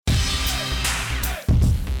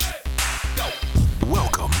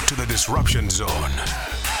disruption zone.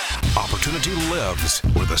 Opportunity lives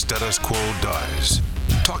where the status quo dies.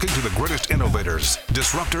 Talking to the greatest innovators,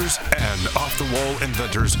 disruptors, and off-the-wall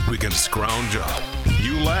inventors we can scrounge up.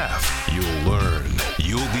 You laugh, you'll learn,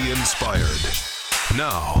 you'll be inspired.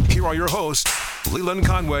 Now, here are your hosts, Leland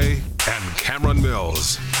Conway and Cameron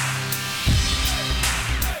Mills.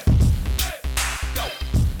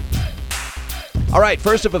 All right,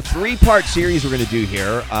 first of a three-part series we're going to do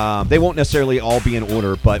here. They won't necessarily all be in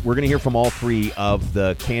order, but we're going to hear from all three of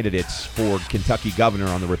the candidates for Kentucky governor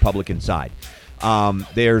on the Republican side.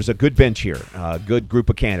 There's a good bench here, a good group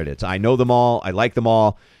of candidates. I know them all. I like them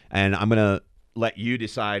all, and I'm going to let you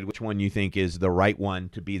decide which one you think is the right one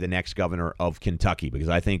to be the next governor of Kentucky, because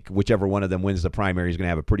I think whichever one of them wins the primary is going to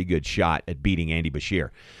have a pretty good shot at beating Andy Beshear.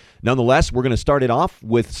 Nonetheless, we're going to start it off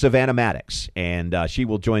with Savannah Maddox, and she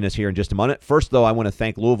will join us here in just a minute. First, though, I want to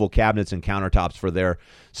thank Louisville Cabinets and Countertops for their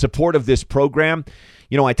support of this program.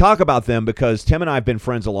 You know, I talk about them because Tim and I have been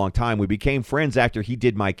friends a long time. We became friends after he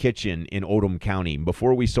did my kitchen in Oldham County.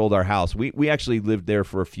 Before we sold our house, we actually lived there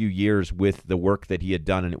for a few years with the work that he had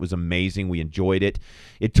done, and it was amazing. We enjoyed it.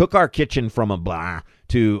 It took our kitchen from a blah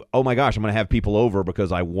to, oh my gosh, I'm going to have people over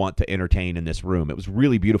because I want to entertain in this room. It was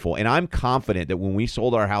really beautiful, and I'm confident that when we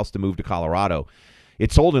sold our house to move to Colorado,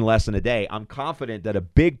 it sold in less than a day. I'm confident that a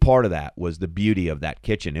big part of that was the beauty of that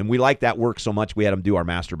kitchen, and we liked that work so much we had them do our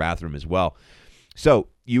master bathroom as well. So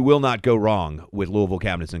you will not go wrong with Louisville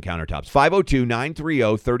Cabinets and Countertops.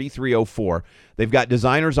 502-930-3304. They've got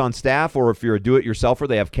designers on staff, or if you're a do-it-yourselfer,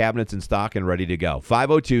 they have cabinets in stock and ready to go.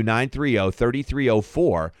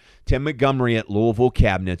 502-930-3304. Tim Montgomery at Louisville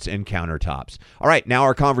Cabinets and Countertops. All right, now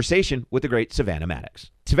our conversation with the great Savannah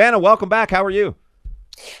Maddox. Savannah, welcome back. How are you?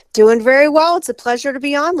 Doing very well. It's a pleasure to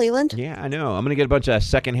be on, Leland. Yeah, I know. I'm going to get a bunch of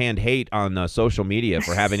secondhand hate on social media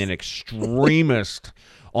for having an extremist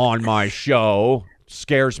on my show.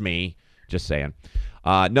 Scares me. Just saying.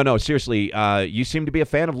 No, seriously. You seem to be a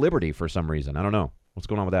fan of liberty for some reason. I don't know. What's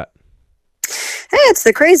going on with that? It's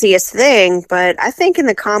the craziest thing, but I think in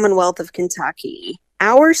the Commonwealth of Kentucky,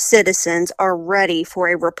 our citizens are ready for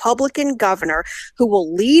a Republican governor who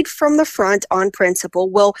will lead from the front on principle,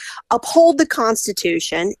 will uphold the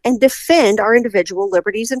Constitution, and defend our individual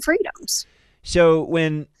liberties and freedoms. So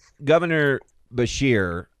when Governor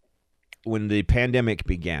Beshear, when the pandemic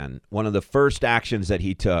began, one of the first actions that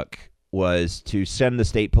he took was to send the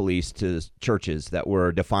state police to churches that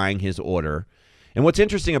were defying his order. And what's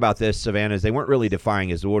interesting about this, Savannah, is they weren't really defying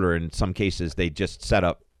his order. In some cases, they just set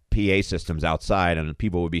up PA systems outside, and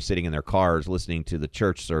people would be sitting in their cars listening to the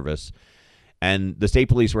church service. And the state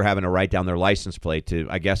police were having to write down their license plate to,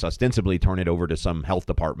 I guess, ostensibly turn it over to some health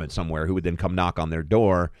department somewhere who would then come knock on their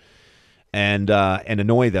door and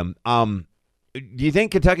annoy them. Do you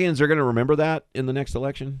think Kentuckians are going to remember that in the next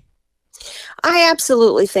election? I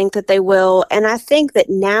absolutely think that they will. And I think that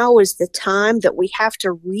now is the time that we have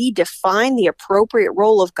to redefine the appropriate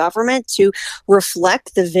role of government to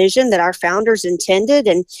reflect the vision that our founders intended.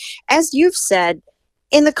 And as you've said,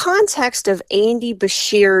 in the context of Andy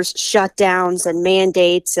Beshear's shutdowns and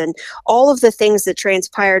mandates and all of the things that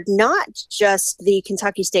transpired, not just the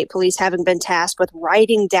Kentucky State Police having been tasked with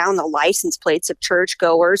writing down the license plates of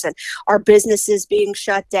churchgoers and our businesses being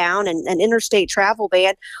shut down and an interstate travel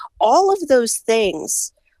ban, all of those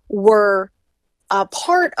things were a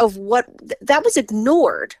part of what that was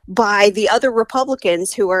ignored by the other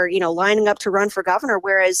Republicans who are, lining up to run for governor,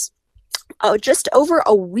 whereas just over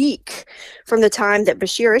a week from the time that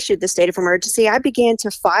Beshear issued the state of emergency, I began to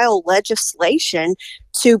file legislation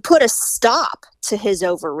to put a stop to his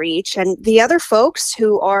overreach. And the other folks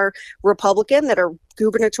who are Republican that are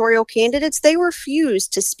gubernatorial candidates, they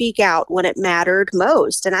refused to speak out when it mattered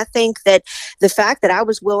most. And I think that the fact that I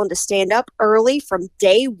was willing to stand up early from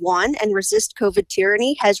day one and resist COVID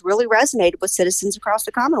tyranny has really resonated with citizens across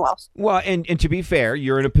the Commonwealth. Well, and to be fair,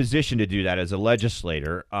 you're in a position to do that as a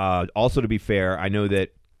legislator. Also, to be fair, I know that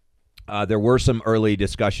there were some early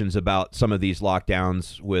discussions about some of these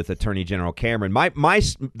lockdowns with Attorney General Cameron.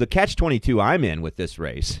 The catch-22 I'm in with this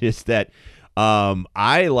race is that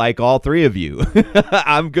I like all three of you.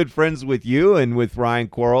 I'm good friends with you and with Ryan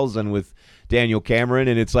Quarles and with Daniel Cameron,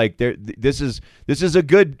 and it's like this is a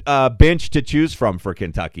good bench to choose from for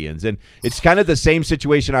Kentuckians. And it's kind of the same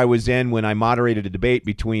situation I was in when I moderated a debate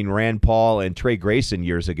between Rand Paul and Trey Grayson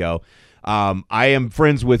years ago. I am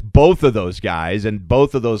friends with both of those guys, and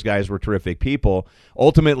both of those guys were terrific people.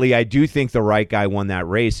 Ultimately, I do think the right guy won that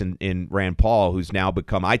race in Rand Paul, who's now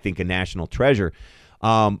become, I think, a national treasure.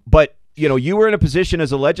 But, you were in a position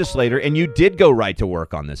as a legislator, and you did go right to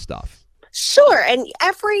work on this stuff. Sure. And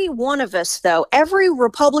every one of us, though, every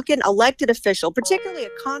Republican elected official, particularly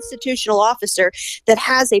a constitutional officer that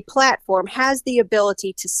has a platform, has the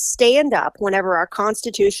ability to stand up whenever our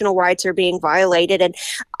constitutional rights are being violated. And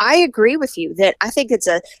I agree with you that I think it's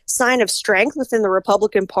a sign of strength within the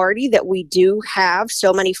Republican Party that we do have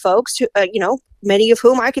so many folks who, many of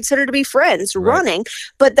whom I consider to be friends running.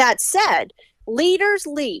 But that said, leaders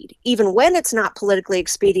lead, even when it's not politically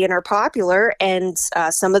expedient or popular. And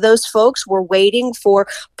some of those folks were waiting for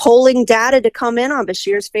polling data to come in on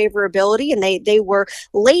Bashir's favorability, and they were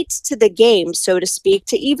late to the game, so to speak,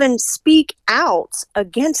 to even speak out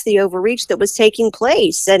against the overreach that was taking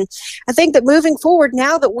place. And I think that moving forward,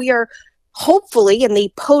 now that we are hopefully in the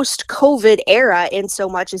post-COVID era, in so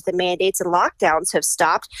much as the mandates and lockdowns have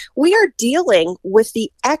stopped, we are dealing with the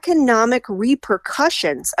economic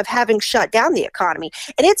repercussions of having shut down the economy.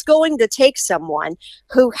 And it's going to take someone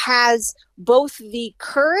who has both the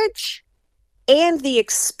courage and the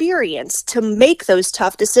experience to make those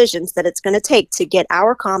tough decisions that it's going to take to get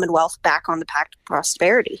our Commonwealth back on the path to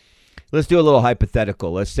prosperity. Let's do a little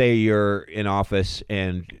hypothetical. Let's say you're in office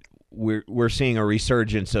and we're seeing a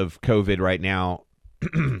resurgence of COVID right now.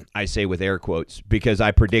 I say with air quotes because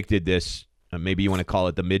I predicted this. Maybe you want to call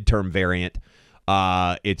it the midterm variant.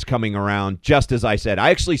 It's coming around just as I said. I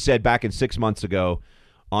actually said back in 6 months ago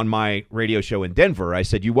on my radio show in Denver, I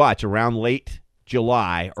said, you watch, around late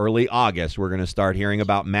July, early August, we're going to start hearing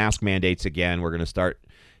about mask mandates again. We're going to start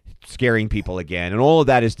scaring people again. And all of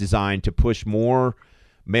that is designed to push more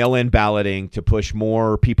mail-in balloting, to push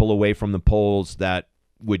more people away from the polls that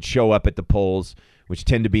would show up at the polls, which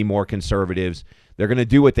tend to be more conservatives. They're going to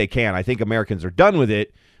do what they can. I think Americans are done with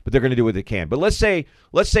it, but they're going to do what they can. But let's say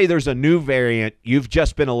there's a new variant. You've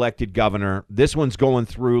just been elected governor. This one's going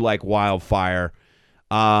through like wildfire.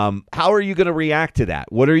 How are you going to react to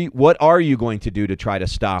that? What are you going to do to try to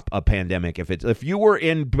stop a pandemic? If you were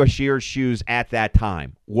in Bashir's shoes at that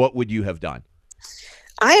time, what would you have done?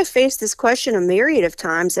 I have faced this question a myriad of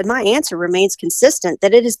times, and my answer remains consistent,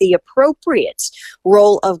 that it is the appropriate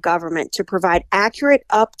role of government to provide accurate,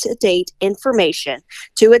 up-to-date information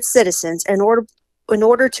to its citizens in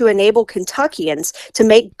order to enable Kentuckians to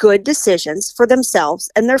make good decisions for themselves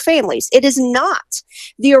and their families. It is not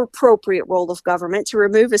the appropriate role of government to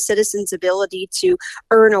remove a citizen's ability to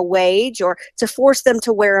earn a wage, or to force them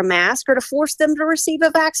to wear a mask, or to force them to receive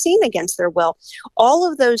a vaccine against their will. All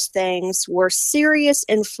of those things were serious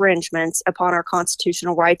infringements upon our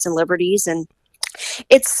constitutional rights and liberties. And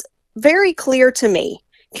it's very clear to me,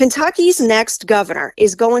 Kentucky's next governor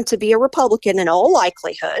is going to be a Republican in all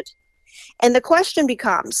likelihood. And the question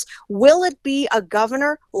becomes, will it be a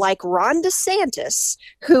governor like Ron DeSantis,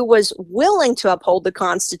 who was willing to uphold the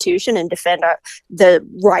Constitution and defend the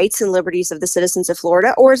rights and liberties of the citizens of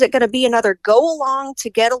Florida? Or is it going to be another go-along to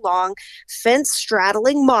get along,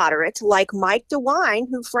 fence-straddling moderate like Mike DeWine,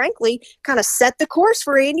 who frankly kind of set the course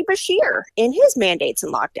for Andy Bashir in his mandates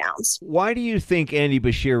and lockdowns? Why do you think Andy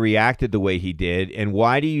Bashir reacted the way he did? And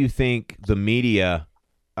why do you think the media,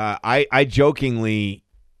 I jokingly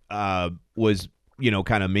was,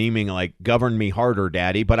 kind of memeing like, govern me harder,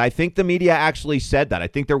 daddy. But I think the media actually said that. I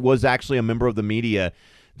think there was actually a member of the media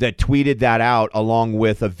that tweeted that out along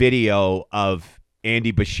with a video of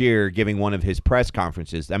Andy Bashir giving one of his press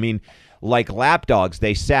conferences. I mean, like lapdogs,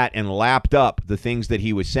 they sat and lapped up the things that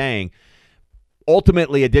he was saying.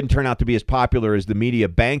 Ultimately, it didn't turn out to be as popular as the media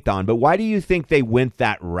banked on. But why do you think they went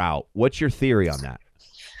that route? What's your theory on that?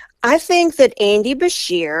 I think that Andy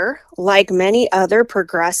Bashir, like many other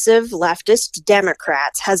progressive leftist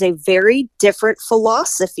Democrats, has a very different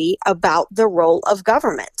philosophy about the role of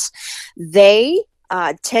government. They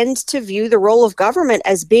tend to view the role of government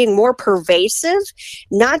as being more pervasive,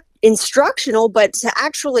 not instructional, but to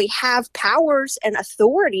actually have powers and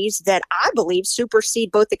authorities that I believe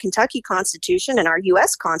supersede both the Kentucky Constitution and our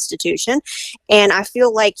U.S. Constitution. And I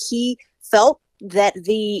feel like he felt that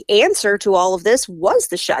the answer to all of this was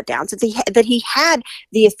the shutdowns, that he had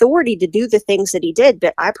the authority to do the things that he did.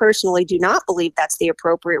 But I personally do not believe that's the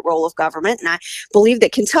appropriate role of government. And I believe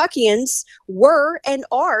that Kentuckians were and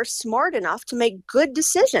are smart enough to make good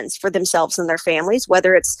decisions for themselves and their families,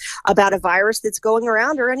 whether it's about a virus that's going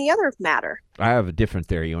around or any other matter. I have a different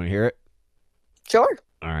theory. You want to hear it? Sure.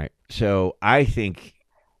 All right. So I think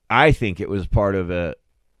it was part of a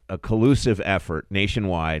collusive effort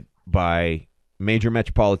nationwide by major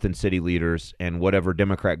metropolitan city leaders and whatever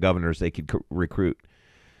Democrat governors they could recruit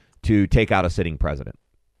to take out a sitting president.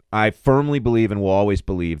 I firmly believe and will always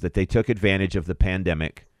believe that they took advantage of the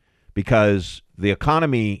pandemic because the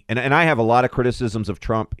economy, and I have a lot of criticisms of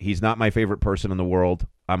Trump. He's not my favorite person in the world.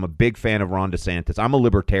 I'm a big fan of Ron DeSantis. I'm a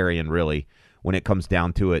libertarian, really, when it comes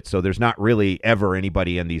down to it. So there's not really ever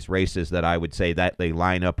anybody in these races that I would say that they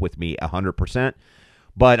line up with me 100%.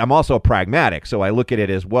 But I'm also pragmatic, so I look at it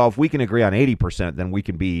as, well, if we can agree on 80%, then we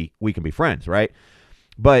can be friends, right?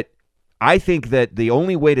 But I think that the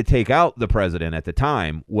only way to take out the president at the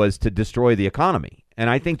time was to destroy the economy. And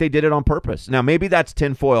I think they did it on purpose. Now, maybe that's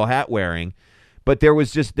tinfoil hat wearing, but it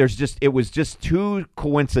was just too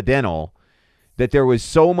coincidental that there was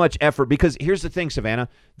so much effort. Because here's the thing, Savannah,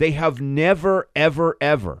 they have never, ever,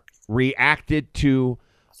 ever reacted to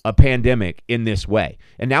a pandemic in this way.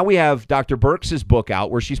 And now we have Dr. Birx's book out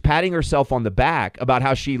where she's patting herself on the back about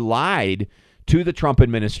how she lied to the Trump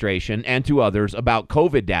administration and to others about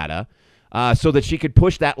COVID data so that she could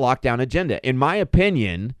push that lockdown agenda. In my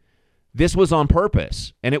opinion, this was on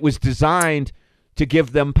purpose, and it was designed to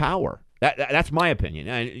give them power. That's my opinion.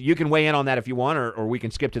 And you can weigh in on that if you want, or we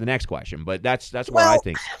can skip to the next question. But that's what I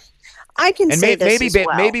think. I can say this as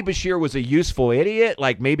well. Maybe Bashir was a useful idiot.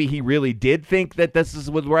 Like maybe he really did think that this is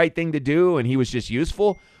the right thing to do, and he was just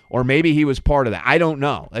useful. Or maybe he was part of that. I don't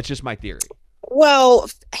know. That's just my theory. Well,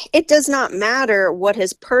 it does not matter what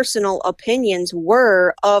his personal opinions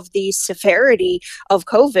were of the severity of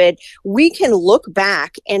COVID. We can look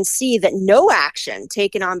back and see that no action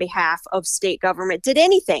taken on behalf of state government did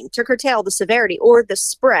anything to curtail the severity or the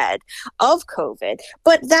spread of COVID.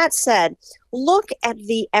 But that said, look at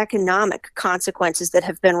the economic consequences that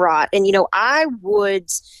have been wrought. And, I would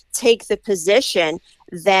take the position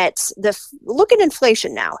that look at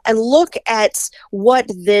inflation now and look at what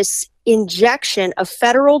this injection of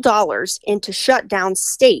federal dollars into shutdown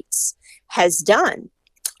states has done.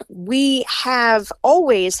 We have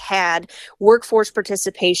always had workforce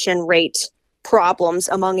participation rate problems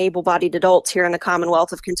among able-bodied adults here in the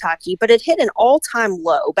Commonwealth of Kentucky, but it hit an all-time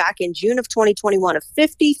low back in June of 2021 of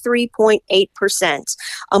 53.8%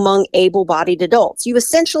 among able-bodied adults. You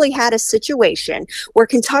essentially had a situation where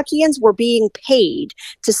Kentuckians were being paid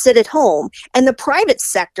to sit at home, and the private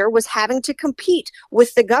sector was having to compete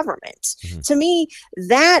with the government. Mm-hmm. To me,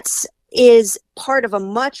 that's is part of a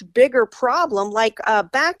much bigger problem. Like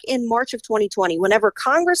back in March of 2020, whenever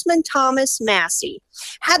Congressman Thomas Massey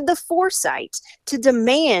had the foresight to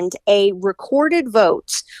demand a recorded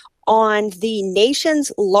vote on the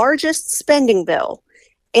nation's largest spending bill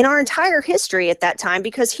in our entire history at that time,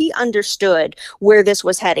 because he understood where this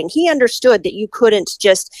was heading. He understood that you couldn't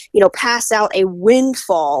just, pass out a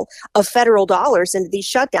windfall of federal dollars into these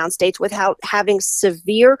shutdown states without having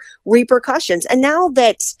severe repercussions. And now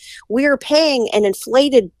that we're paying an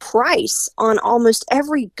inflated price on almost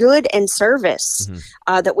every good and service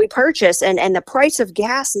that we purchase, and the price of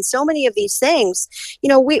gas and so many of these things,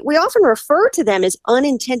 we often refer to them as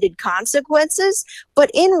unintended consequences, but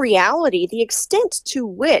in reality, the extent to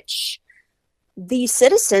which the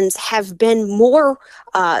citizens have been more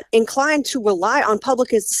inclined to rely on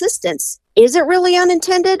public assistance, is it really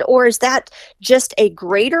unintended, or is that just a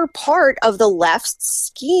greater part of the left's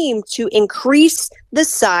scheme to increase the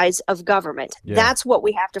size of government? Yeah. That's what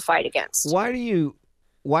we have to fight against. Why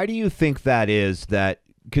do you think that is? That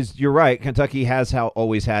because you're right, Kentucky has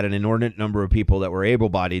always had an inordinate number of people that were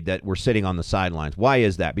able-bodied that were sitting on the sidelines. Why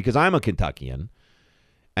is that? Because I'm a Kentuckian,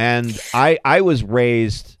 and I was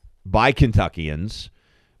raised by Kentuckians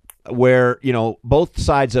where, both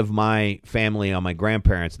sides of my family on my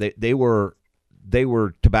grandparents, they were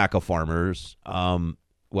tobacco farmers.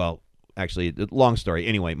 Well, actually, long story.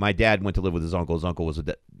 Anyway, my dad went to live with his uncle. His uncle was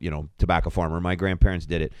a tobacco farmer. My grandparents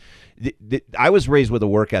did it. I was raised with a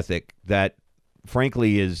work ethic that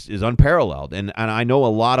frankly is unparalleled. And I know a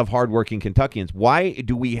lot of hardworking Kentuckians. Why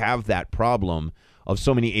do we have that problem of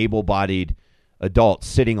so many able-bodied adults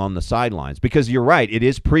sitting on the sidelines? Because you're right, it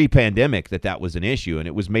is pre-pandemic that was an issue, and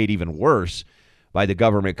it was made even worse by the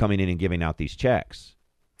government coming in and giving out these checks.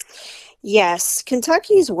 Yes,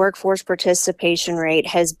 Kentucky's workforce participation rate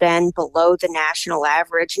has been below the national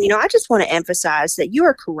average. And, I just want to emphasize that you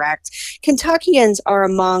are correct. Kentuckians are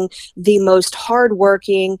among the most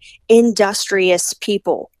hardworking, industrious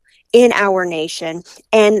people in our nation,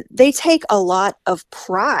 and they take a lot of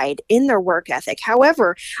pride in their work ethic.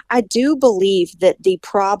 However, I do believe that the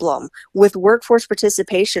problem with workforce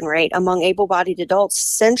participation rate among able-bodied adults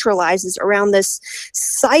centralizes around this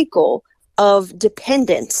cycle of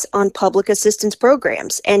dependence on public assistance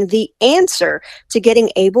programs. And the answer to getting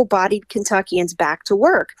able-bodied Kentuckians back to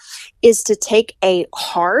work is to take a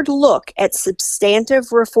hard look at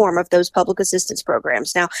substantive reform of those public assistance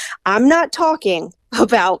programs. Now, I'm not talking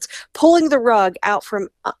about pulling the rug out from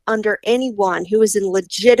under anyone who is in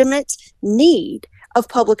legitimate need of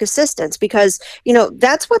public assistance, because,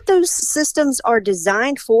 that's what those systems are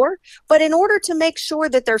designed for. But in order to make sure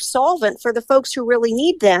that they're solvent for the folks who really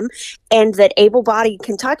need them and that able-bodied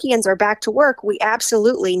Kentuckians are back to work, we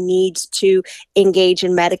absolutely need to engage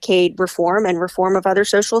in Medicaid reform and reform of other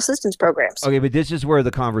social assistance programs. Okay, but this is where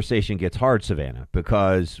the conversation gets hard, Savannah,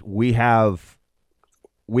 because we have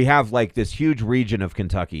like this huge region of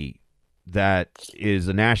Kentucky that is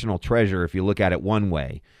a national treasure if you look at it one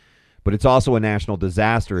way, but it's also a national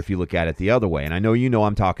disaster if you look at it the other way. And I know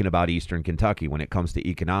I'm talking about Eastern Kentucky when it comes to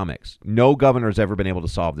economics. No governor's ever been able to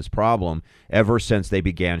solve this problem ever since they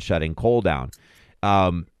began shutting coal down.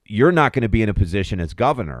 You're not going to be in a position as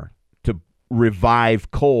governor to revive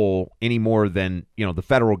coal any more than, the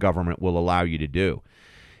federal government will allow you to do.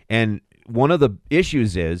 And one of the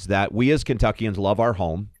issues is that we as Kentuckians love our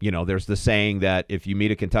home. There's the saying that if you meet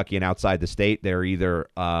a Kentuckian outside the state, they're either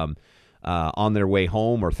on their way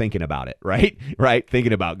home or thinking about it, right? Right,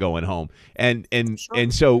 thinking about going home. And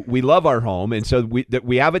so we love our home, and so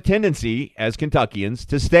we have a tendency as Kentuckians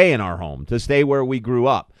to stay in our home, to stay where we grew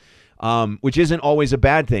up, which isn't always a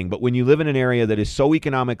bad thing. But when you live in an area that is so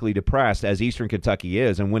economically depressed as Eastern Kentucky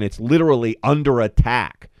is, and when it's literally under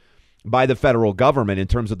attack by the federal government in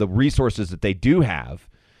terms of the resources that they do have,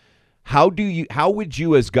 how would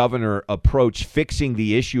you as governor approach fixing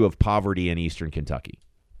the issue of poverty in Eastern Kentucky?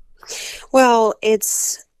 Well,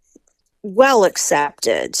 it's well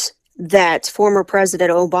accepted that former President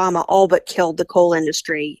Obama all but killed the coal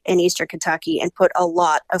industry in Eastern Kentucky and put a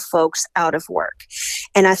lot of folks out of work.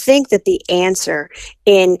 And I think that the answer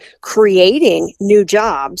in creating new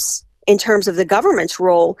jobs in terms of the government's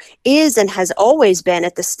role is and has always been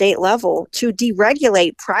at the state level to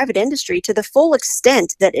deregulate private industry to the full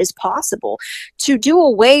extent that is possible, to do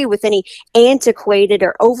away with any antiquated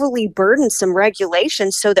or overly burdensome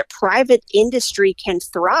regulations so that private industry can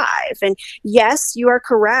thrive. And yes, you are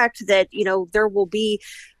correct that, there will be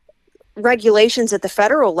regulations at the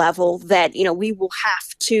federal level that,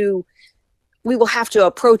 we will have to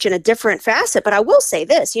approach in a different facet. But I will say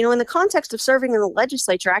this, in the context of serving in the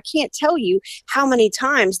legislature, I can't tell you how many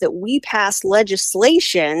times that we pass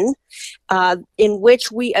legislation in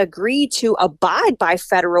which we agree to abide by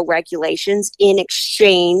federal regulations in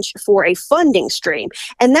exchange for a funding stream.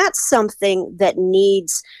 And that's something that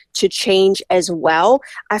needs to change as well.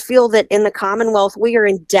 I feel that in the Commonwealth, we are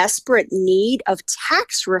in desperate need of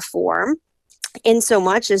tax reform, in so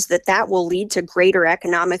much as that will lead to greater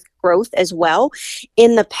economic growth as well.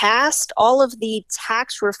 In the past, all of the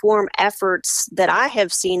tax reform efforts that I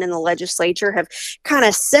have seen in the legislature have kind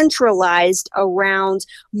of centralized around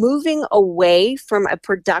moving away from a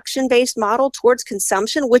production-based model towards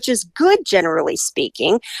consumption, which is good, generally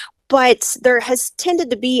speaking. But there has tended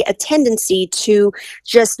to be a tendency to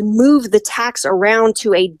just move the tax around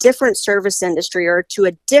to a different service industry or to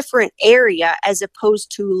a different area as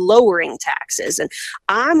opposed to lowering taxes. And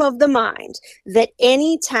I'm of the mind that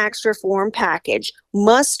any tax reform package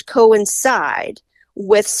must coincide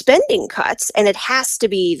with spending cuts, and it has to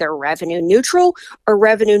be either revenue neutral or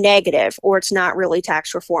revenue negative, or it's not really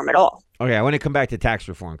tax reform at all. Okay, I want to come back to tax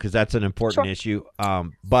reform because that's an important issue.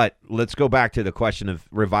 But let's go back to the question of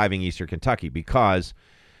reviving Eastern Kentucky, because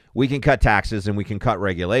we can cut taxes and we can cut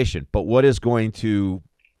regulation. But what is going to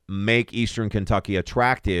make Eastern Kentucky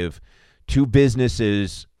attractive to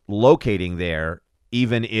businesses locating there,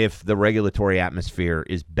 even if the regulatory atmosphere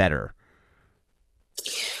is better?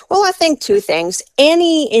 Well, I think two things.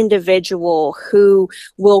 Any individual who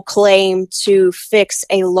will claim to fix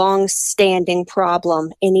a long-standing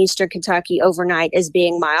problem in Eastern Kentucky overnight is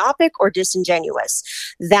being myopic or disingenuous.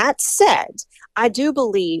 That said, I do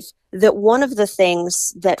believe that one of the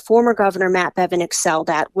things that former Governor Matt Bevin excelled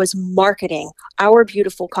at was marketing our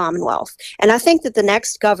beautiful Commonwealth. And I think that the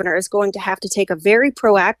next governor is going to have to take a very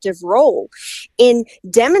proactive role in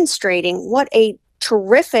demonstrating what a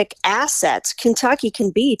terrific assets Kentucky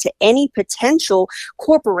can be to any potential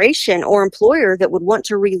corporation or employer that would want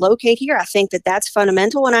to relocate here. I think that that's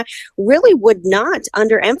fundamental, and I really would not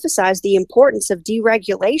underemphasize the importance of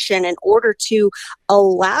deregulation in order to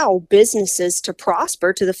allow businesses to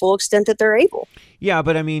prosper to the full extent that they're able. Yeah,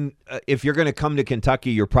 but I mean, if you're going to come to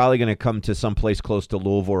Kentucky, you're probably going to come to someplace close to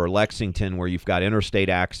Louisville or Lexington where you've got interstate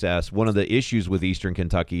access. One of the issues with Eastern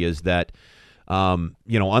Kentucky is that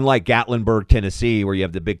unlike Gatlinburg, Tennessee, where you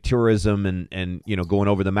have the big tourism and going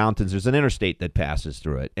over the mountains, there's an interstate that passes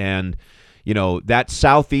through it. And, that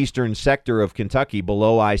southeastern sector of Kentucky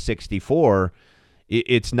below I-64,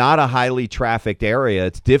 it's not a highly trafficked area.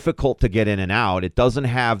 It's difficult to get in and out. It doesn't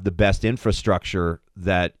have the best infrastructure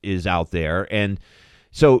that is out there. And,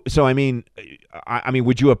 So I mean,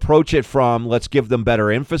 would you approach it from let's give them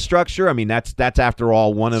better infrastructure? I mean, that's after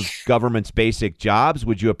all one of government's basic jobs.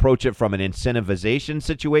 Would you approach it from an incentivization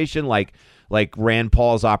situation, like Rand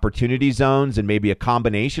Paul's opportunity zones, and maybe a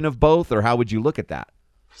combination of both, or how would you look at that?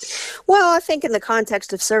 Well, I think in the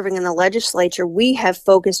context of serving in the legislature, we have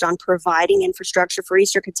focused on providing infrastructure for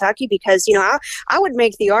Eastern Kentucky because, I would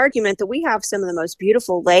make the argument that we have some of the most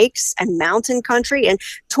beautiful lakes and mountain country, and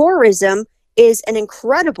tourism is an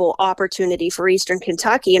incredible opportunity for Eastern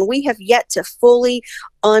Kentucky. And we have yet to fully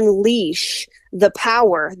unleash the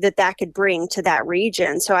power that could bring to that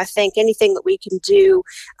region. So I think anything that we can do,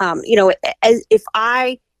 if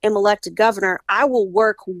I am elected governor, I will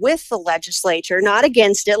work with the legislature, not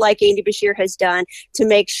against it, like Andy Beshear has done, to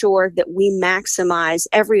make sure that we maximize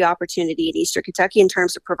every opportunity in Eastern Kentucky in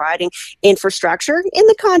terms of providing infrastructure in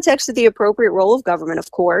the context of the appropriate role of government, of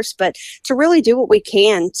course, but to really do what we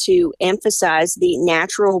can to emphasize the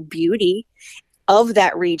natural beauty of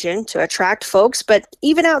that region to attract folks, but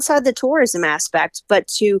even outside the tourism aspect, but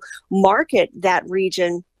to market that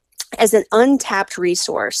region as an untapped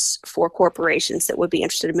resource for corporations that would be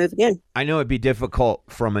interested in moving in. I know it'd be difficult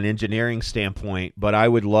from an engineering standpoint, but I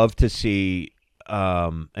would love to see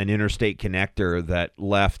an interstate connector that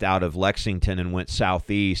left out of Lexington and went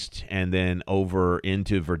southeast and then over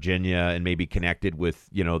into Virginia and maybe connected with,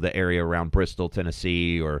 the area around Bristol,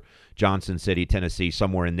 Tennessee, or Johnson City, Tennessee,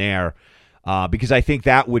 somewhere in there. Because I think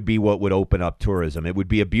that would be what would open up tourism. It would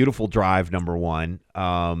be a beautiful drive, number one.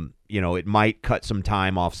 It might cut some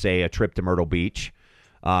time off, say, a trip to Myrtle Beach,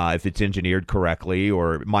 if it's engineered correctly,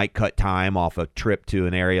 or it might cut time off a trip to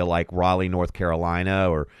an area like Raleigh, North Carolina,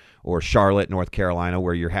 or Charlotte, North Carolina,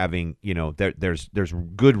 where you're having, there's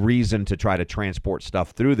good reason to try to transport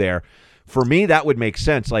stuff through there. For me, that would make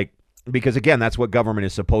sense, because again, that's what government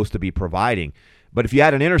is supposed to be providing. But if you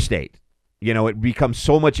had an interstate, it becomes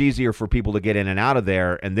so much easier for people to get in and out of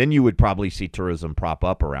there, and then you would probably see tourism prop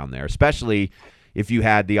up around there, especially if you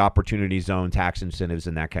had the opportunity zone, tax incentives,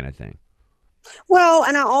 and that kind of thing. Well,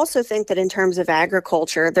 and I also think that in terms of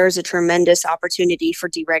agriculture, there's a tremendous opportunity for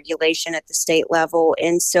deregulation at the state level,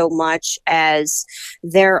 in so much as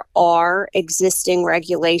there are existing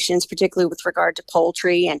regulations, particularly with regard to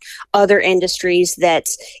poultry and other industries, that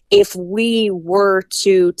if we were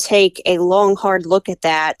to take a long, hard look at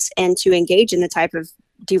that and to engage in the type of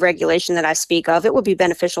deregulation that I speak of, it would be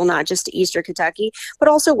beneficial not just to Eastern Kentucky, but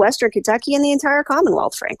also Western Kentucky and the entire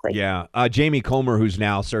Commonwealth, frankly. Yeah. Jamie Comer, who's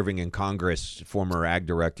now serving in Congress, former ag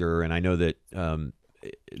director, and I know that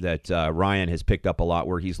Ryan has picked up a lot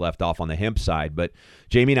where he's left off on the hemp side, but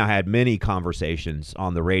Jamie and I had many conversations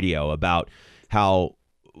on the radio about how,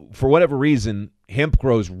 for whatever reason, hemp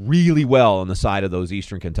grows really well on the side of those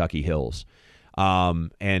Eastern Kentucky hills.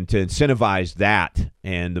 And to incentivize that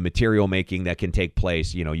and the material making that can take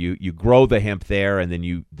place, you grow the hemp there and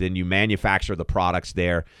then you manufacture the products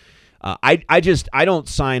there. I don't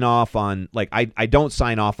sign off on I don't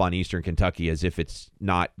sign off on Eastern Kentucky as if it's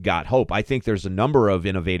not got hope. I think there's a number of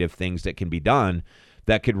innovative things that can be done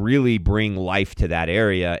that could really bring life to that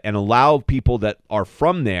area and allow people that are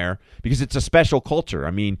from there, because it's a special culture.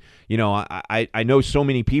 I mean, I know so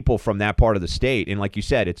many people from that part of the state, and like you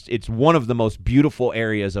said, it's one of the most beautiful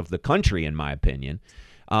areas of the country, in my opinion.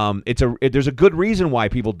 There's a good reason why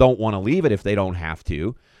people don't want to leave it if they don't have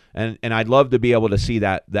to, and I'd love to be able to see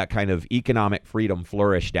that kind of economic freedom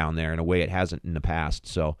flourish down there in a way it hasn't in the past.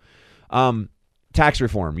 So, tax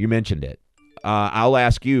reform, you mentioned it. I'll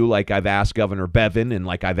ask you, like I've asked Governor Bevin, and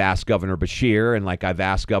like I've asked Governor Beshear, and like I've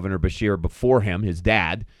asked Governor Beshear before him, his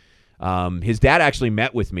dad. His dad actually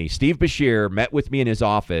met with me. Steve Beshear met with me in his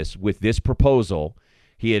office with this proposal.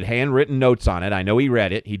 He had handwritten notes on it. I know he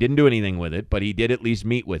read it. He didn't do anything with it, but he did at least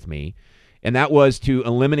meet with me. And that was to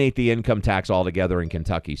eliminate the income tax altogether in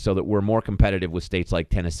Kentucky so that we're more competitive with states like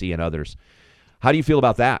Tennessee and others. How do you feel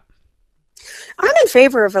about that? I'm in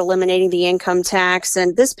favor of eliminating the income tax.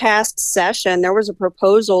 And this past session, there was a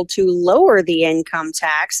proposal to lower the income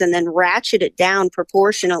tax and then ratchet it down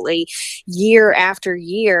proportionately year after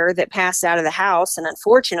year that passed out of the House. And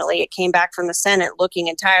unfortunately, it came back from the Senate looking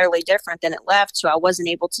entirely different than it left. So I wasn't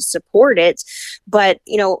able to support it. But,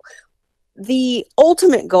 the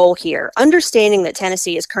ultimate goal here, understanding that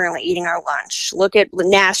Tennessee is currently eating our lunch. Look at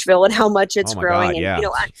Nashville and how much it's growing. God, yeah.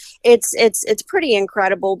 And, it's pretty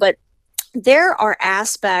incredible. But there are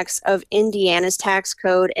aspects of Indiana's tax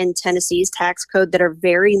code and Tennessee's tax code that are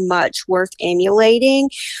very much worth emulating.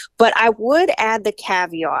 But I would add the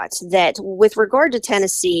caveat that with regard to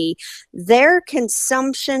Tennessee, their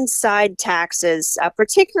consumption side taxes,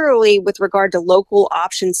 particularly with regard to local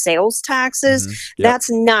option sales taxes, that's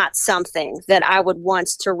not something that I would want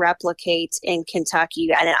to replicate in Kentucky.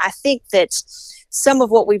 And I think that some of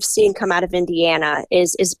what we've seen come out of Indiana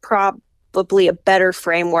is probably a better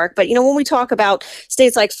framework. But, when we talk about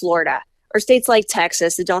states like Florida or states like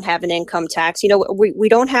Texas that don't have an income tax, we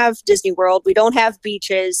don't have Disney World, we don't have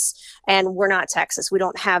beaches, and we're not Texas. We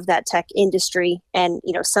don't have that tech industry and,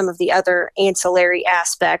 some of the other ancillary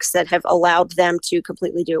aspects that have allowed them to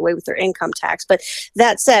completely do away with their income tax. But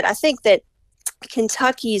that said, I think that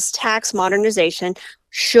Kentucky's tax modernization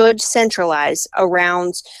should centralize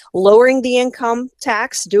around lowering the income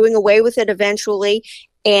tax, doing away with it eventually,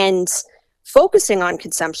 and focusing on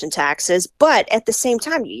consumption taxes. But at the same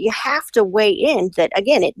time, you have to weigh in that,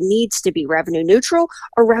 again, it needs to be revenue neutral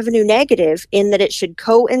or revenue negative, in that it should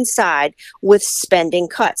coincide with spending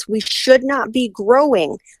cuts. We should not be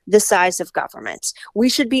growing the size of government. We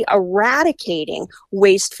should be eradicating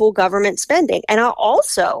wasteful government spending. And I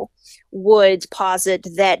also would posit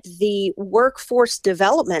that the workforce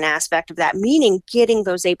development aspect of that, meaning getting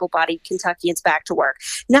those able-bodied Kentuckians back to work,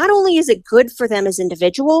 not only is it good for them as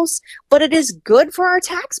individuals, but it is good for our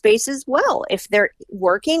tax base as well. If they're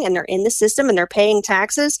working and they're in the system and they're paying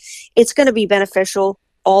taxes, it's going to be beneficial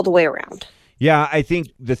all the way around. Yeah, I think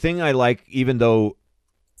the thing I like, even though,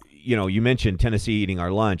 you mentioned Tennessee eating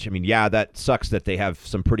our lunch. I mean, yeah, that sucks that they have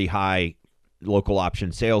some pretty high local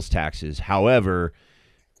option sales taxes. However,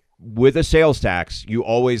 with a sales tax, you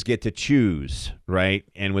always get to choose, right?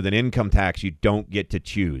 And with an income tax, you don't get to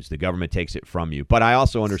choose. The government takes it from you. But I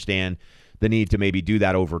also understand the need to maybe do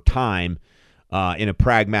that over time in a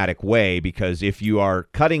pragmatic way, because if you are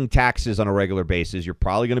cutting taxes on a regular basis, you're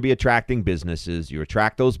probably going to be attracting businesses. You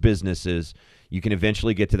attract those businesses, you can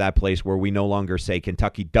eventually get to that place where we no longer say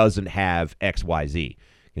Kentucky doesn't have XYZ.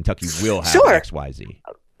 Kentucky will have XYZ.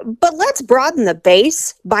 But let's broaden the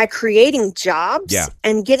base by creating jobs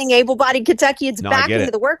and getting able-bodied Kentuckians back into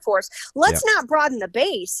the workforce. Let's not broaden the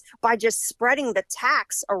base by just spreading the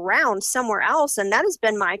tax around somewhere else. And that has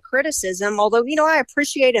been my criticism. Although, I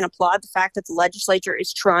appreciate and applaud the fact that the legislature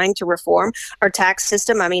is trying to reform our tax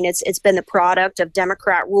system. I mean, it's been the product of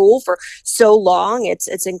Democrat rule for so long.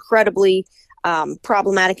 It's incredibly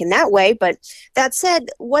problematic in that way. But that said,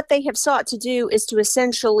 what they have sought to do is to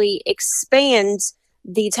essentially expand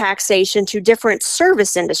the taxation to different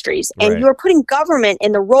service industries. And you're putting government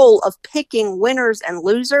in the role of picking winners and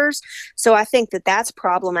losers. So I think that that's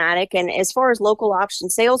problematic. And as far as local option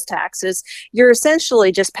sales taxes, you're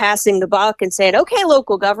essentially just passing the buck and saying, okay,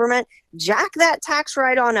 local government, jack that tax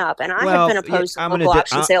right on up. And I have been opposed to local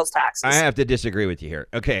option sales taxes. I have to disagree with you here.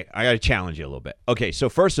 Okay, I got to challenge you a little bit. Okay, so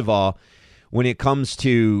first of all, when it comes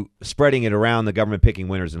to spreading it around, the government picking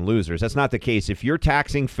winners and losers, that's not the case. If you're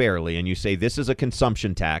taxing fairly and you say this is a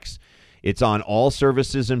consumption tax, it's on all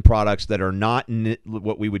services and products that are not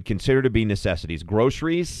what we would consider to be necessities,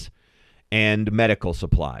 groceries and medical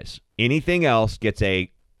supplies. Anything else gets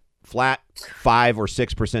a flat 5 or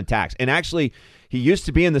 6% tax. And actually, he used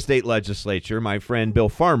to be in the state legislature, my friend Bill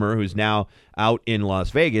Farmer, who's now out in Las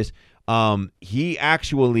Vegas. He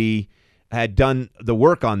actually had done the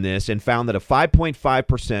work on this and found that a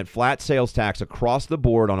 5.5% flat sales tax across the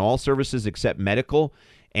board on all services except medical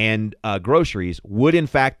and groceries would in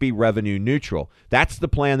fact be revenue neutral. That's the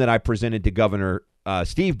plan that I presented to Governor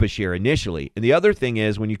Steve Beshear initially. And the other thing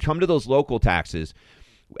is, when you come to those local taxes,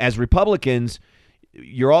 as Republicans,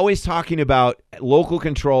 you're always talking about local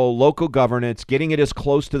control, local governance, getting it as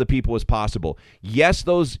close to the people as possible. Yes,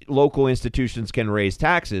 those local institutions can raise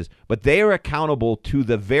taxes, but they are accountable to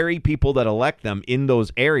the very people that elect them in those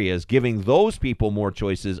areas, giving those people more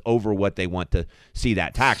choices over what they want to see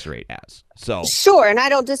that tax rate as. So sure, and I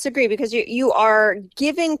don't disagree, because you are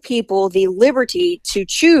giving people the liberty to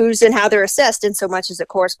choose and how they're assessed in so much as it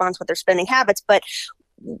corresponds with their spending habits. But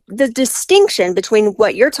the distinction between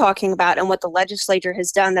what you're talking about and what the legislature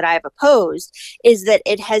has done that I have opposed is that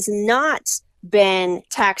it has not been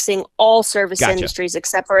taxing all service industries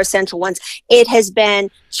except for essential ones. It has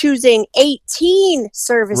been choosing 18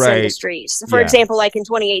 service industries, for example, like in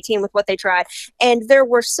 2018 with what they tried. And there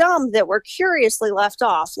were some that were curiously left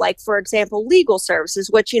off, like, for example, legal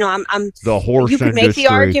services, which, I'm the horse you could industry. Make the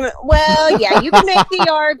argument. Well, yeah, you can make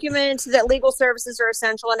the argument that legal services are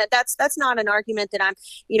essential. And that's not an argument that I'm,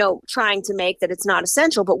 trying to make, that it's not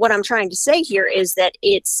essential. But what I'm trying to say here is that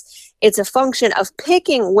it's a function of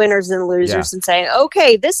picking winners and losers house and saying,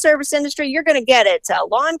 okay, this service industry, you're going to get it.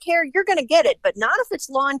 Lawn care, you're going to get it, but not if it's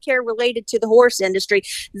lawn care related to the horse industry.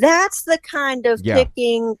 That's the kind of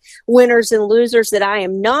picking winners and losers that I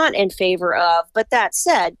am not in favor of. But that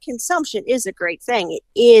said, consumption is a great thing. It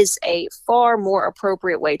is a far more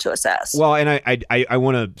appropriate way to assess. Well, and I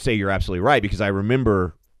want to say you're absolutely right, because I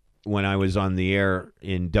remember when I was on the air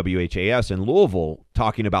in WHAS in Louisville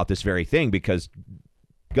talking about this very thing, because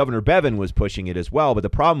Governor Bevin was pushing it as well. But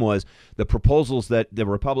the problem was the proposals that the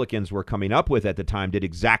Republicans were coming up with at the time did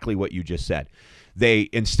exactly what you just said. They,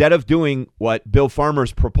 instead of doing what Bill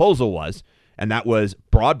Farmer's proposal was, and that was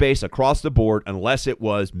broad-based across the board, unless it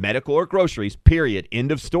was medical or groceries, period,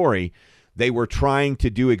 end of story, they were trying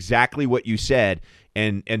to do exactly what you said.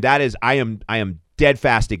 And that is, I am dead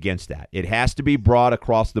fast against that. It has to be broad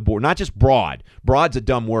across the board, not just broad. Broad's a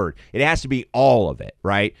dumb word. It has to be all of it,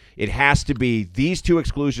 right? It has to be these two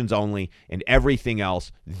exclusions only and everything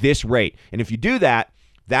else this rate. And if you do that,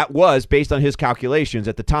 that was, based on his calculations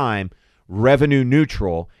at the time, revenue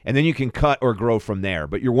neutral, and then you can cut or grow from there.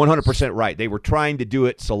 But you're 100% right. They were trying to do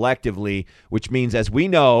it selectively, which means, as we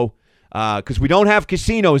know, because we don't have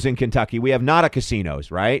casinos in Kentucky. We have not a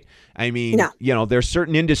casinos, right? I mean, there's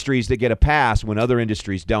certain industries that get a pass when other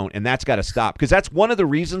industries don't, and that's got to stop. Because that's one of the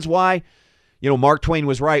reasons why, Mark Twain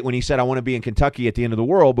was right when he said, I want to be in Kentucky at the end of the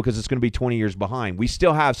world, because it's going to be 20 years behind. We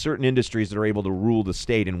still have certain industries that are able to rule the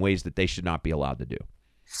state in ways that they should not be allowed to do.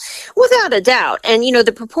 Without a doubt. And,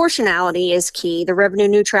 the proportionality is key. The revenue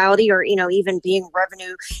neutrality, or, even being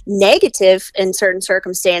revenue negative in certain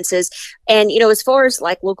circumstances. And, as far as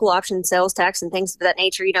like local option sales tax and things of that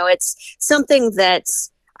nature, it's something that's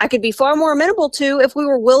I could be far more amenable to if we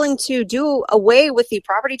were willing to do away with the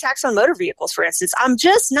property tax on motor vehicles, for instance. I'm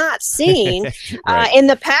just not seeing right. In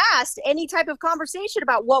the past any type of conversation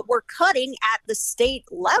about what we're cutting at the state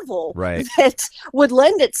level that would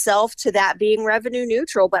lend itself to that being revenue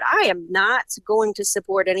neutral. But I am not going to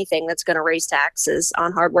support anything that's going to raise taxes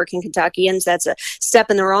on hardworking Kentuckians. That's a step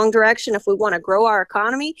in the wrong direction. If we want to grow our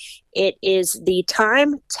economy, it is the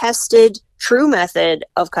time-tested true method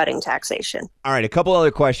of cutting taxation. All right, a couple other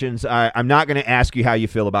questions. I'm not going to ask you how you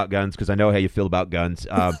feel about guns, because I know how you feel about guns.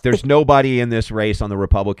 There's nobody in this race on the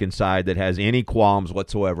Republican side that has any qualms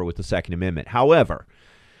whatsoever with the Second Amendment. However,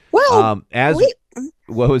 well,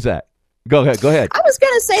 what was that? Go ahead. I was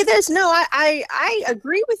going to say this. No, I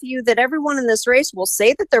agree with you that everyone in this race will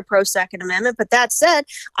say that they're pro-Second Amendment. But that said,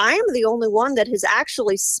 I am the only one that has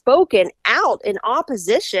actually spoken out in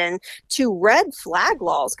opposition to red flag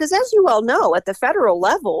laws. Because as you well know, at the federal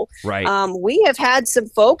level, we have had some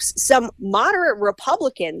folks, some moderate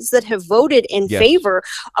Republicans that have voted in favor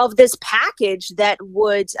of this package that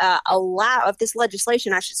would of this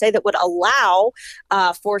legislation, I should say, that would allow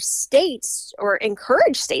for states, or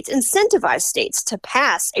encourage states, incentivize states to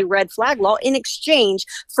pass a red flag law in exchange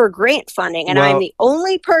for grant funding. And I'm the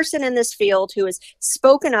only person in this field who has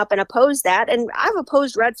spoken up and opposed that. And I've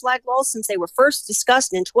opposed red flag laws since they were first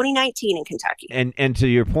discussed in 2019 in Kentucky. And to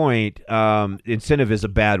your point, incentive is a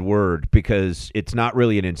bad word, because it's not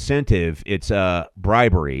really an incentive. It's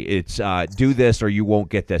bribery. It's do this or you won't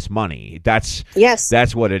get this money. That's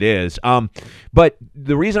what it is. But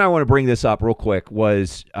the reason I want to bring this up real quick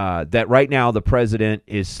was that right now the president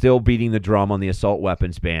is still beating the drum on the assault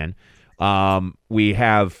weapons ban. We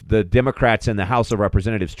have the Democrats in the House of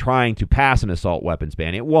Representatives trying to pass an assault weapons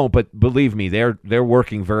ban. It won't, but believe me, they're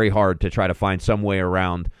working very hard to try to find some way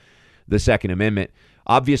around the Second Amendment.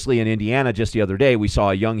 Obviously, in Indiana just the other day, we saw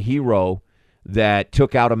a young hero that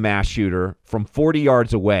took out a mass shooter from 40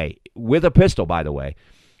 yards away with a pistol, by the way.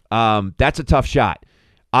 That's a tough shot.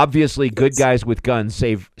 Obviously, good guys with guns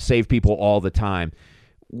save people all the time.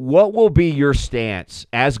 What will be your stance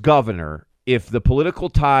as governor if the political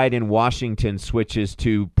tide in Washington switches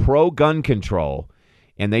to pro-gun control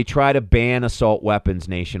and they try to ban assault weapons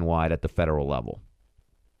nationwide at the federal level?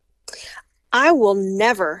 I will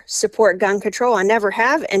never support gun control. I never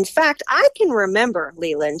have. In fact, I can remember,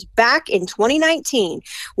 Leland, back in 2019,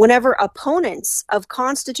 whenever opponents of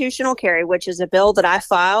constitutional carry, which is a bill that I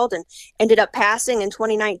filed and ended up passing in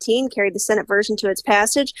 2019, carried the Senate version to its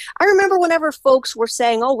passage. I remember whenever folks were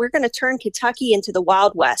saying, oh, we're going to turn Kentucky into the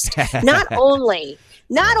Wild West. Not only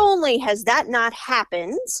has that not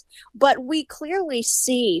happened, but we clearly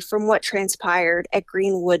see from what transpired at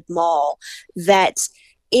Greenwood Mall that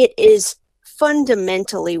it is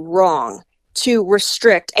fundamentally wrong to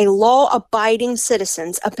restrict a law-abiding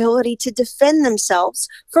citizen's ability to defend themselves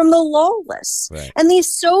from the lawless. Right. And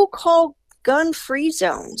these so-called gun-free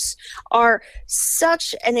zones are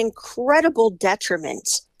such an incredible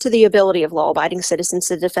detriment to the ability of law-abiding citizens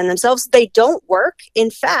to defend themselves. They don't work.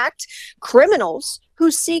 In fact, criminals who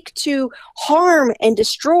seek to harm and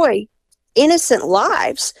destroy innocent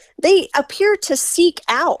lives, they appear to seek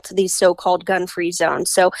out these so-called gun-free zones.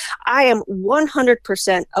 So I am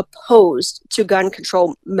 100% opposed to gun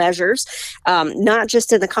control measures, not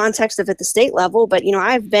just in the context of at the state level, but,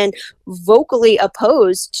 I've been vocally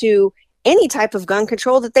opposed to any type of gun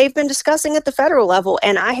control that they've been discussing at the federal level.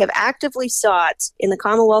 And I have actively sought in the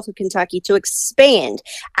Commonwealth of Kentucky to expand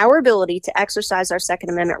our ability to exercise our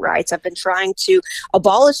Second Amendment rights. I've been trying to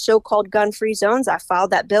abolish so-called gun-free zones. I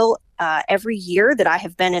filed that bill every year that I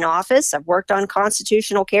have been in office. I've worked on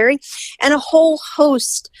constitutional carry and a whole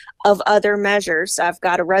host of other measures. I've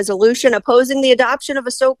got a resolution opposing the adoption of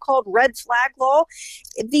a so-called red flag law.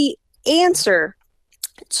 The answer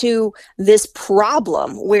to this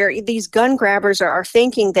problem where these gun grabbers are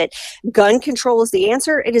thinking that gun control is the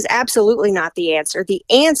answer, it is absolutely not the answer. The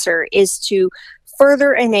answer is to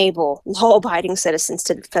further enable law-abiding citizens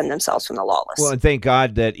to defend themselves from the lawless. Well, and thank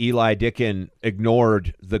God that Eli Dickin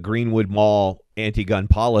ignored the Greenwood Mall anti-gun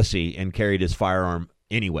policy and carried his firearm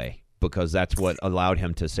anyway, because that's what allowed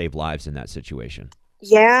him to save lives in that situation.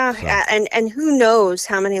 Yeah, So. and who knows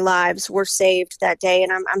how many lives were saved that day.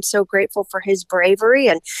 And I'm so grateful for his bravery.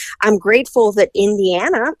 And I'm grateful that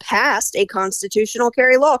Indiana passed a constitutional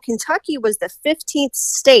carry law. Kentucky was the 15th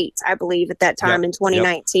state, I believe, at that time in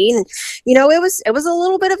 2019. And, it was a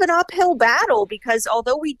little bit of an uphill battle because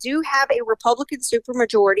although we do have a Republican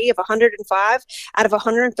supermajority of 105 out of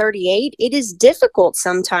 138, it is difficult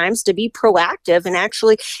sometimes to be proactive and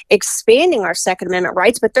actually expanding our Second Amendment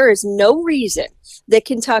rights. But there is no reason that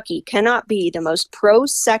Kentucky cannot be the most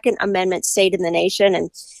pro-Second Amendment state in the nation. And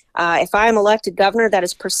if I am elected governor, that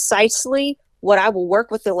is precisely what I will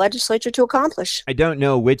work with the legislature to accomplish. I don't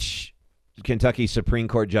know which Kentucky Supreme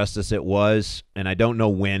Court justice it was, and I don't know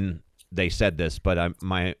when they said this, but a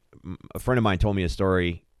friend of mine told me a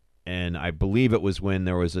story, and I believe it was when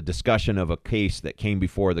there was a discussion of a case that came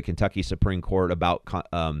before the Kentucky Supreme Court about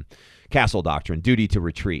castle doctrine, duty to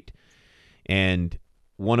retreat. And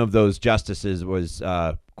one of those justices was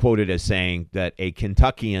quoted as saying that a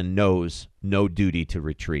Kentuckian knows no duty to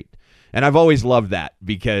retreat. And I've always loved that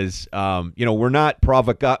because, we're not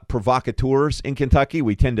provocateurs in Kentucky.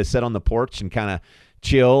 We tend to sit on the porch and kind of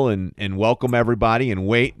chill and welcome everybody and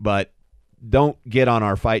wait, but don't get on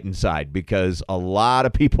our fighting side because a lot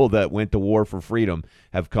of people that went to war for freedom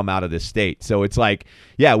have come out of this state. So it's like,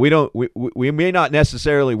 yeah, we may not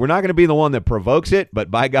necessarily, we're not going to be the one that provokes it, but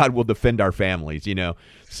by God, we'll defend our families,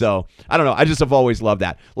 So I don't know. I just have always loved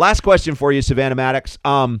that. Last question for you, Savannah Maddox.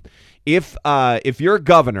 If you're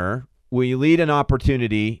governor, will you lead an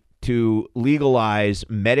opportunity to legalize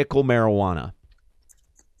medical marijuana?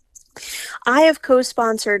 I have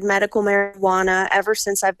co-sponsored medical marijuana ever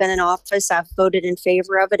since I've been in office. I've voted in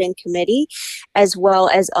favor of it in committee as well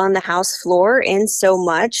as on the House floor, in so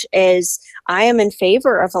much as I am in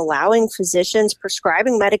favor of allowing physicians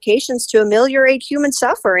prescribing medications to ameliorate human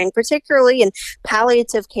suffering, particularly in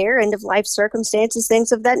palliative care, end-of-life circumstances,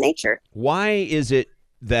 things of that nature. Why is it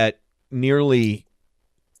that nearly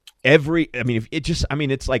it's like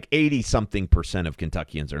 80-something% of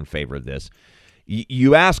Kentuckians are in favor of this?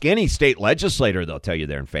 You ask any state legislator, they'll tell you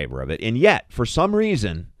they're in favor of it. And yet, for some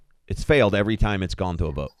reason, it's failed every time it's gone to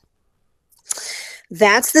a vote.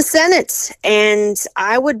 That's the Senate. And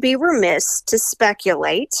I would be remiss to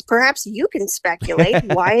speculate. Perhaps you can speculate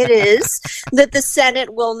why it is that the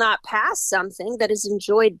Senate will not pass something that has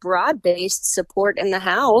enjoyed broad-based support in the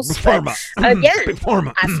House. But again,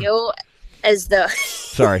 I feel as though...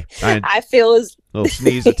 Sorry. I feel as... Little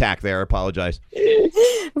sneeze attack there. I apologize.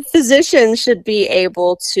 Physicians should be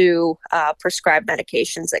able to prescribe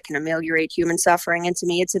medications that can ameliorate human suffering. And to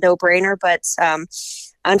me, it's a no-brainer. But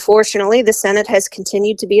unfortunately, the Senate has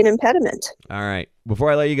continued to be an impediment. All right.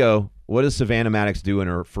 Before I let you go, what does Savannah Maddox do in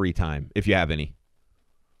her free time, if you have any?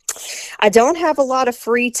 I don't have a lot of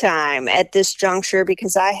free time at this juncture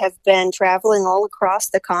because I have been traveling all across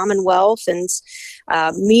the Commonwealth and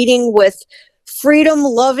meeting with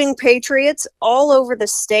freedom-loving patriots all over the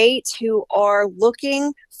state who are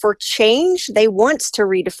looking for change. They want to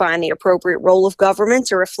redefine the appropriate role of government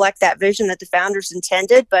to reflect that vision that the founders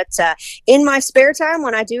intended. But in my spare time,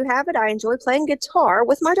 when I do have it, I enjoy playing guitar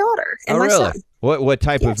with my daughter and my son. What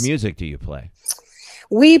type of music do you play?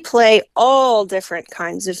 We play all different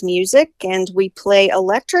kinds of music, and we play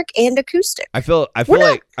electric and acoustic. I feel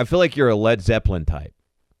like you're a Led Zeppelin type.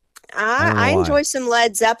 I enjoy some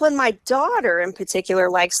Led Zeppelin. My daughter in particular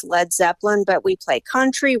likes Led Zeppelin, but we play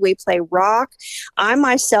country, we play rock. I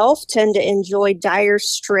myself tend to enjoy Dire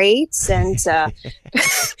Straits and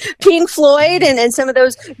Pink Floyd and some of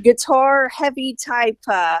those guitar heavy type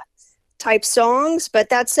type songs. But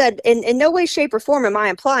that said, in no way, shape, or form am I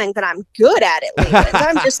implying that I'm good at it, Leland.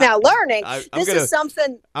 I'm just now learning. Is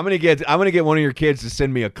something I'm gonna get one of your kids to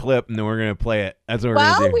send me a clip, and then we're gonna play it. That's what we're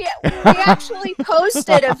gonna do. We actually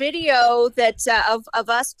posted a video that of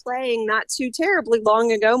us playing not too terribly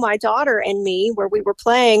long ago, my daughter and me, where we were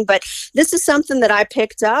playing. But this is something that I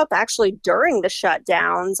picked up actually during the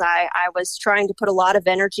shutdowns. I was trying to put a lot of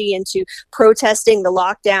energy into protesting the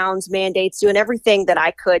lockdowns, mandates, doing everything that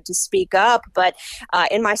I could to speak up. But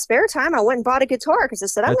in my spare time, I went and bought a guitar because I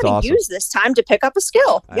said, I'm going to use this time to pick up a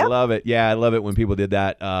skill. I love it. Yeah, I love it when people did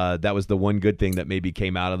that. That was the one good thing that maybe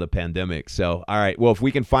came out of the pandemic. So, all right. Well, if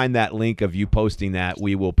we can find that link of you posting that,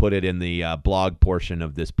 we will put it in the blog portion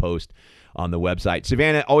of this post on the website.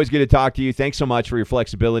 Savannah, always good to talk to you. Thanks so much for your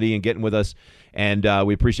flexibility and getting with us. And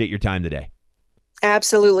we appreciate your time today.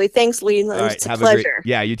 Absolutely. Thanks, Leland. Right, it's a pleasure.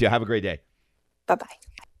 You too. Have a great day. Bye-bye.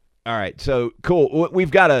 All right. So, cool.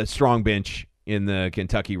 We've got a strong bench in the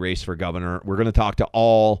Kentucky race for governor. We're going to talk to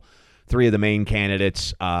all three of the main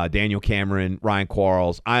candidates, Daniel Cameron, Ryan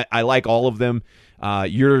Quarles. I like all of them.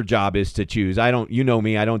 Your job is to choose. You know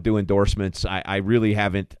me, I don't do endorsements. I really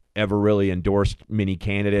haven't ever really endorsed many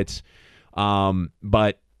candidates.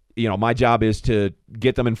 But my job is to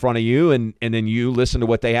get them in front of you, and then you listen to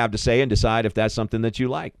what they have to say and decide if that's something that you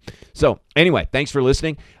like. So anyway, thanks for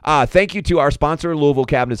listening. Thank you to our sponsor, Louisville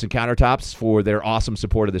Cabinets and Countertops, for their awesome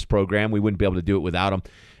support of this program. We wouldn't be able to do it without them.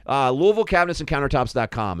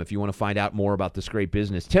 LouisvilleCabinetsandCountertops.com if you want to find out more about this great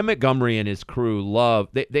business. Tim Montgomery and his crew love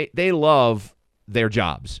their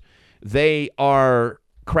jobs. They are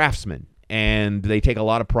craftsmen, and they take a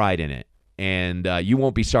lot of pride in it. And you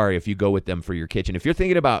won't be sorry if you go with them for your kitchen. If you're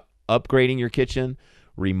thinking about upgrading your kitchen,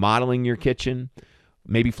 remodeling your kitchen,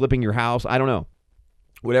 maybe flipping your house, I don't know.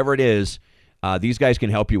 Whatever it is, these guys can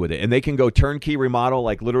help you with it. And they can go turnkey remodel,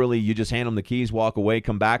 like literally you just hand them the keys, walk away,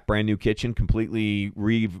 come back, brand new kitchen, completely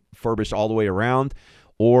refurbished all the way around.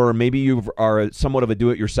 Or maybe you are somewhat of a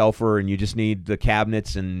do-it-yourselfer and you just need the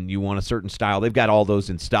cabinets and you want a certain style. They've got all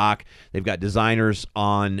those in stock. They've got designers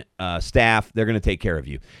on staff. They're going to take care of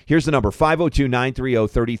you. Here's the number,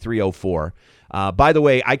 502-930-3304. By the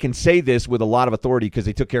way, I can say this with a lot of authority because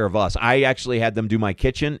they took care of us. I actually had them do my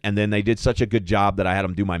kitchen, and then they did such a good job that I had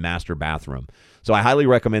them do my master bathroom. So I highly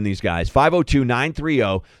recommend these guys.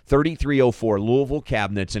 502-930-3304, Louisville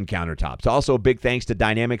Cabinets and Countertops. Also, a big thanks to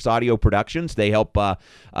Dynamics Audio Productions. They help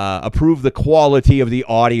approve the quality of the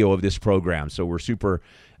audio of this program. So we're super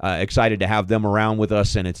excited to have them around with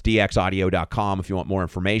us, and it's dxaudio.com if you want more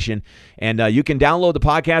information. And you can download the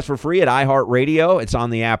podcast for free at iHeartRadio. It's on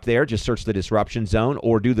the app there. Just search The Disruption Zone,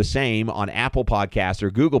 or do the same on Apple Podcasts or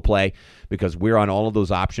Google Play, because we're on all of those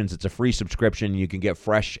options. It's a free subscription. You can get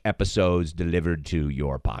fresh episodes delivered to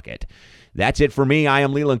your pocket. That's it for me. I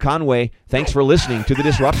am Leland Conway. Thanks for listening to The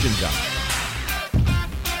Disruption Zone.